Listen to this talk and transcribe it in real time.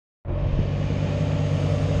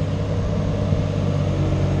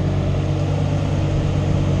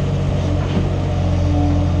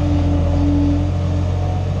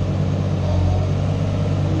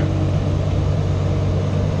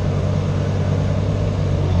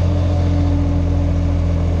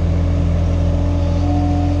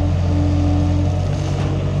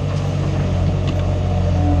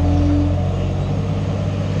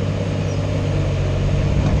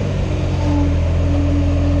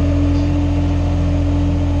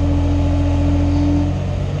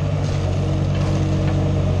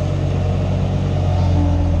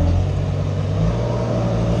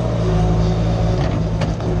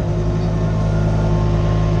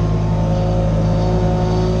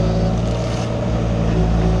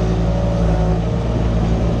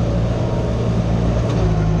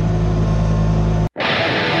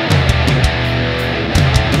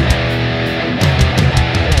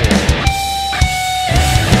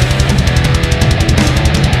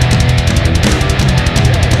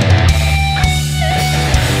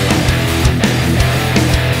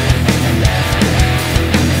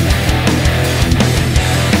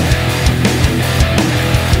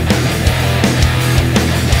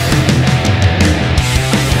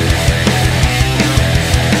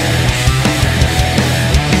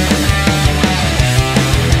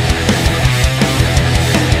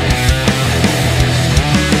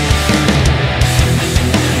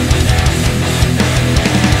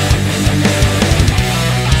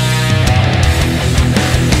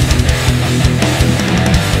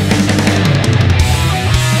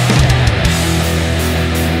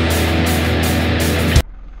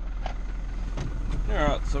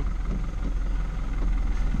Alright, so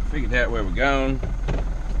figured out where we're going.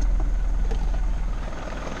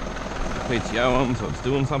 PTO on, so it's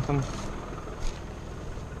doing something.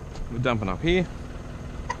 We're dumping up here.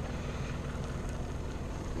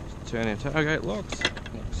 Just turn our tailgate locks, like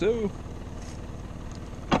so.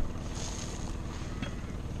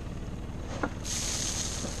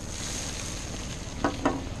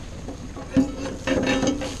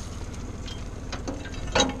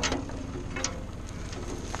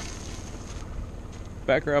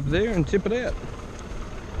 Back her up there and tip it out.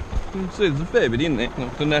 You can see there's a fair bit in there.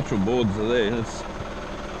 Like the natural boards are there. It's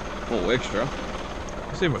all extra.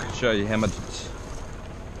 Let's see if I can show you how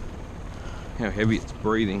heavy it's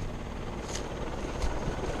breathing.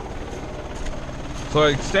 So I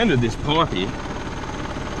extended this pipe here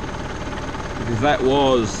because that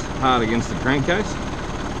was hard against the crankcase.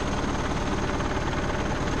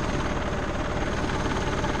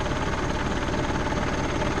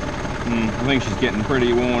 I think she's getting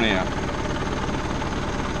pretty worn out.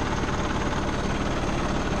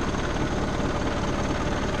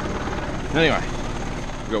 Anyway,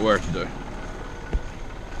 we've got work to do.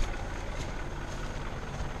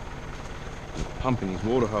 Pumping his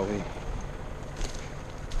water hole here.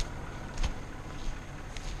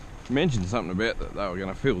 Mentioned something about that they were going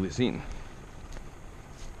to fill this in.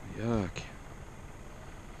 Yuck.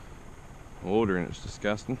 Water in it's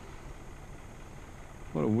disgusting.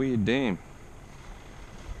 What a weird dam.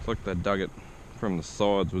 It's like they dug it from the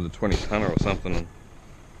sides with a 20 tonner or something, and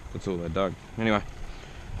that's all they dug. Anyway,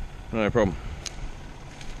 no problem.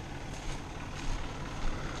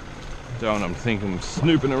 Don't want them to think I'm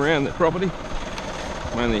snooping around their property.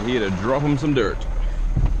 I'm only here to drop them some dirt.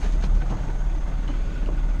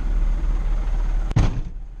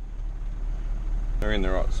 They're in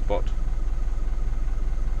the right spot.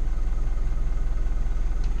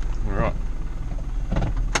 Alright.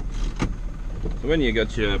 So when you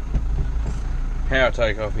got your power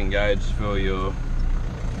takeoff engaged for your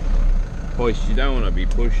hoist, you don't want to be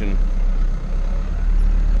pushing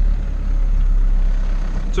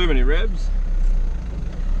too many revs.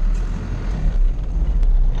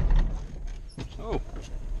 Oh.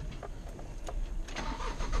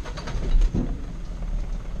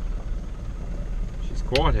 She's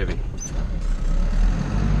quite heavy.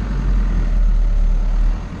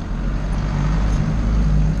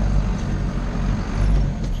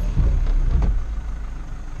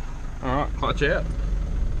 Alright, clutch out.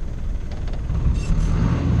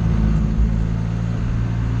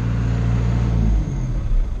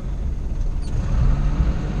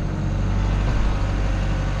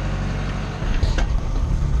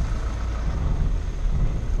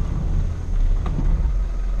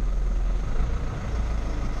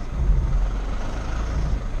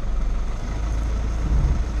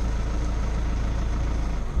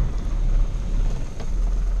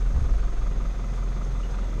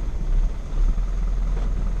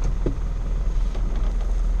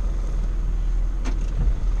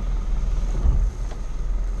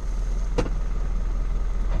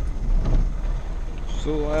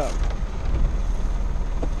 All out.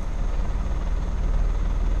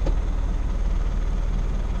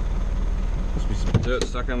 Must be some dirt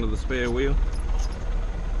stuck under the spare wheel.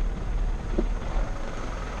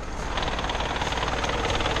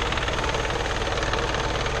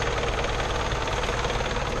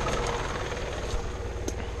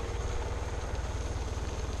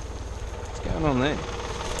 What's going on there?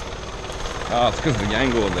 Oh, it's because of the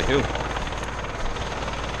angle of the hill.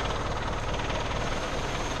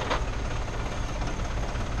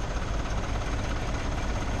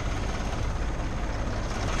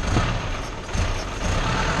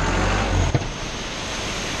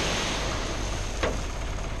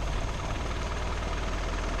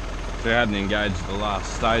 So I hadn't engaged the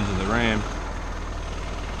last stage of the ram.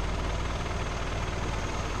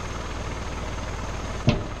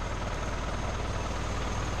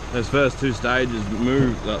 Those first two stages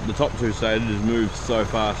move, the top two stages move so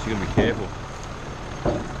fast, you gotta be careful.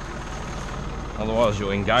 Otherwise you'll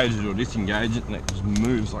engage it or disengage it and it just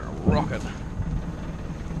moves like a rocket.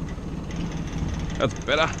 That's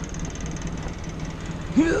better.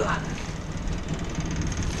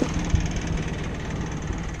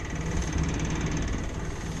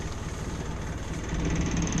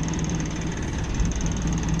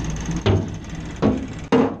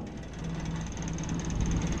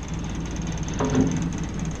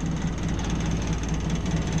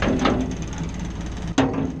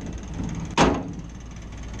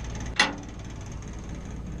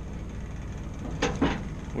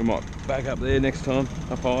 We might back up there next time,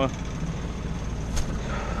 up higher.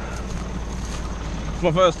 It's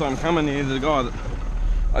my first time coming here. There's a guy that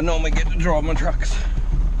I normally get to drive my trucks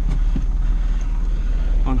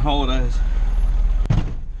on holidays.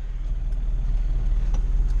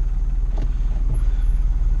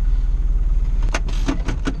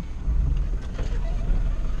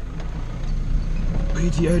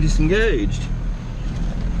 PTO disengaged.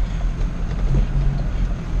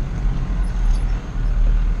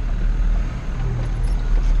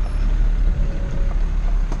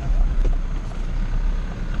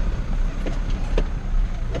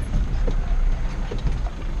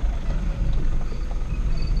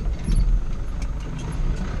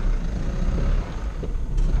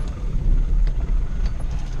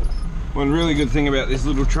 One really good thing about this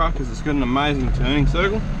little truck is it's got an amazing turning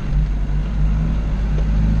circle.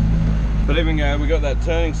 But even though we got that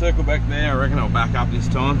turning circle back there, I reckon I'll back up this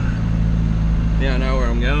time. Now I know where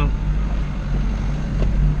I'm going.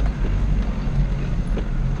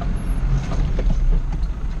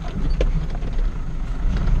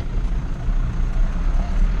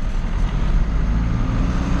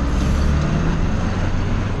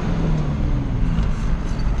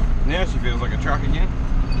 Now she feels like a truck again.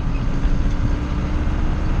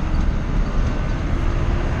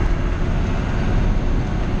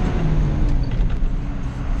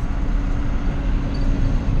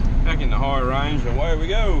 In the high range, and away we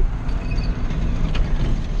go.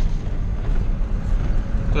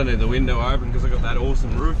 Don't need the window open because I got that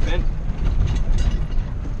awesome roof vent.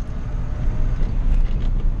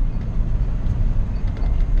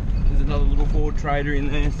 There's another little Ford Trader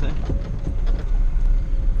in there, so.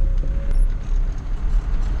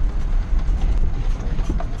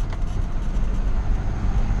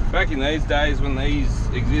 Back in these days when these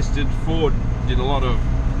existed, Ford did a lot of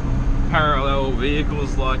parallel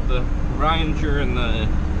vehicles like the Ranger and the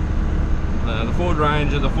Ford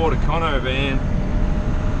Ranger, the Ford Econo van,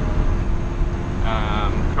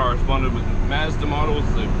 corresponded with Mazda models.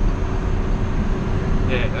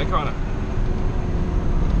 Yeah, they kind of,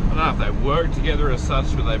 I don't know if they worked together as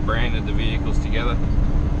such, but they branded the vehicles together.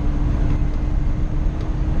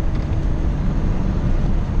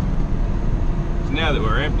 So now that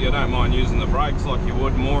we're empty, I don't mind using the brakes like you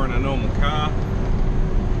would more in a normal car.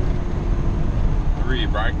 Rear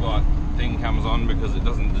brake light thing comes on because it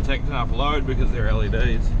doesn't detect enough load because they're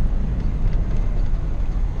LEDs.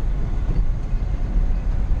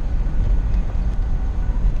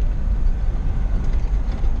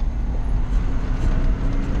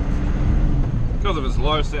 Because of its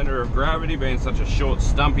low center of gravity, being such a short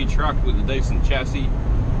stumpy truck with a decent chassis,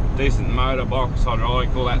 decent motor box,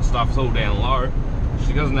 hydraulic, all that stuff's all down low.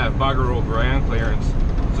 She doesn't have bugger or ground clearance.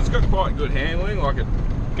 So it's got quite good handling, like it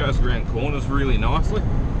goes around corners really nicely.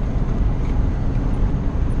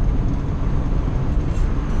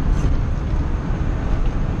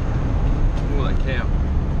 Look at that cow.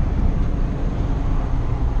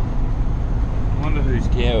 I wonder whose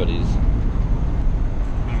cow it is.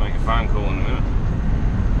 I'm going to make a phone call in a minute.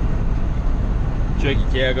 Cheeky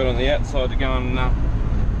cow got on the outside to go and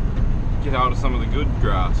get hold of some of the good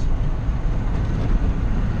grass.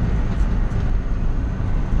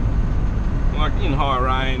 Like in high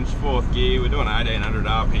range, 4th gear, we're doing 1800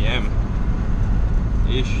 RPM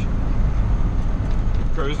ish,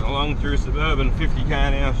 cruising along through suburban 50k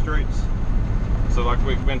an hour streets. So like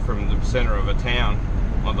we went from the centre of a town,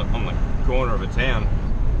 on the corner of a town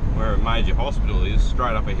where a major hospital is,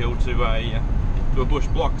 straight up a hill to a bush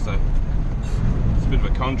block. So it's a bit of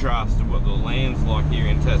a contrast to what the land's like here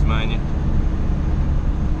in Tasmania.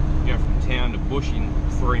 You go from town to bush in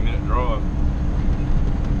a 3-minute drive.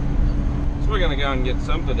 We're going to go and get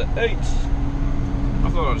something to eat. I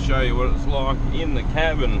thought I'd show you what it's like in the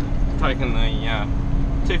cabin, taking the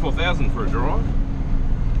T4000 for a drive.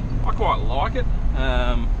 I quite like it.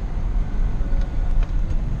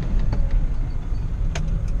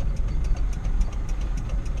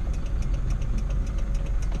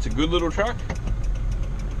 It's a good little truck.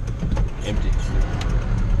 Empty.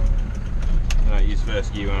 I don't use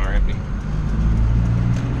first gear when we're empty.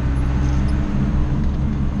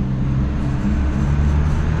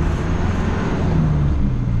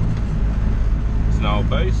 An old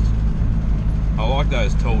beast. I like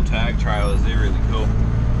those tall tag trailers, they're really cool.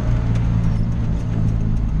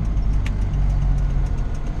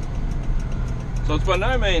 So it's by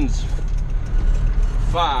no means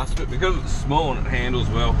fast, but because it's small and it handles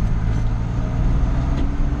well,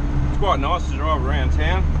 it's quite nice to drive around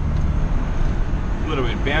town. A little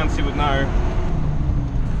bit bouncy with no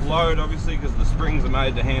load, obviously, because the springs are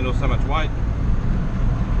made to handle so much weight.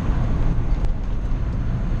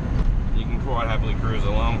 Quite happily cruise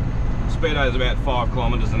along. Speedo is about 5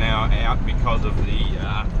 kilometres an hour out because of the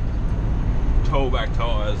tall back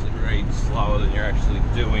tyres. It reads slower than your actually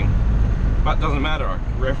doing. But it doesn't matter, I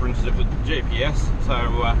referenced it with GPS,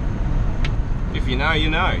 so if you know, you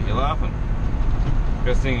know, you're laughing.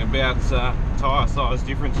 Best thing about tyre size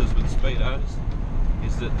differences with speedos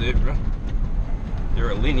is that they're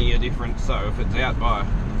a linear difference, so if it's out by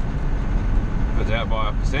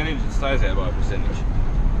a percentage, it stays out by a percentage.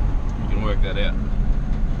 You can work that out.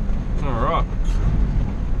 Alright.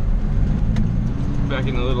 Back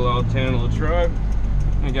in the little old town of Latrobe.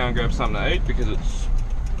 I'm gonna go and grab something to eat because it's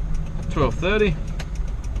 12:30.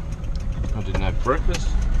 I didn't have breakfast.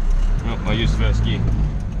 Oh, I used first gear.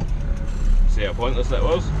 See how pointless that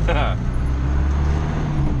was?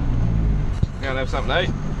 Go and have something to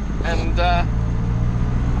eat and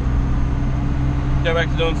go back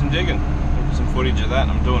to doing some digging. I'll put some footage of that.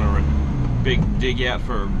 I'm doing a big dig out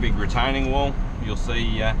for a big retaining wall. You'll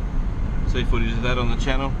see footage of that on the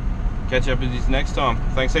channel. Catch up with you next time.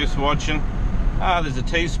 Thanks heaps for watching. There's a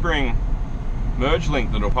Teespring merge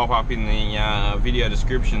link that'll pop up in the video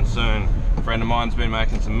description soon. A friend of mine's been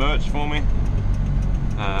making some merch for me.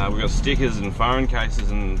 We've got stickers and phone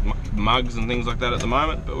cases and mugs and things like that at the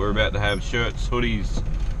moment, but we're about to have shirts, hoodies,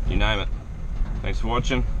 you name it. Thanks for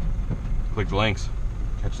watching. Click the links.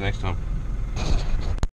 Catch you next time.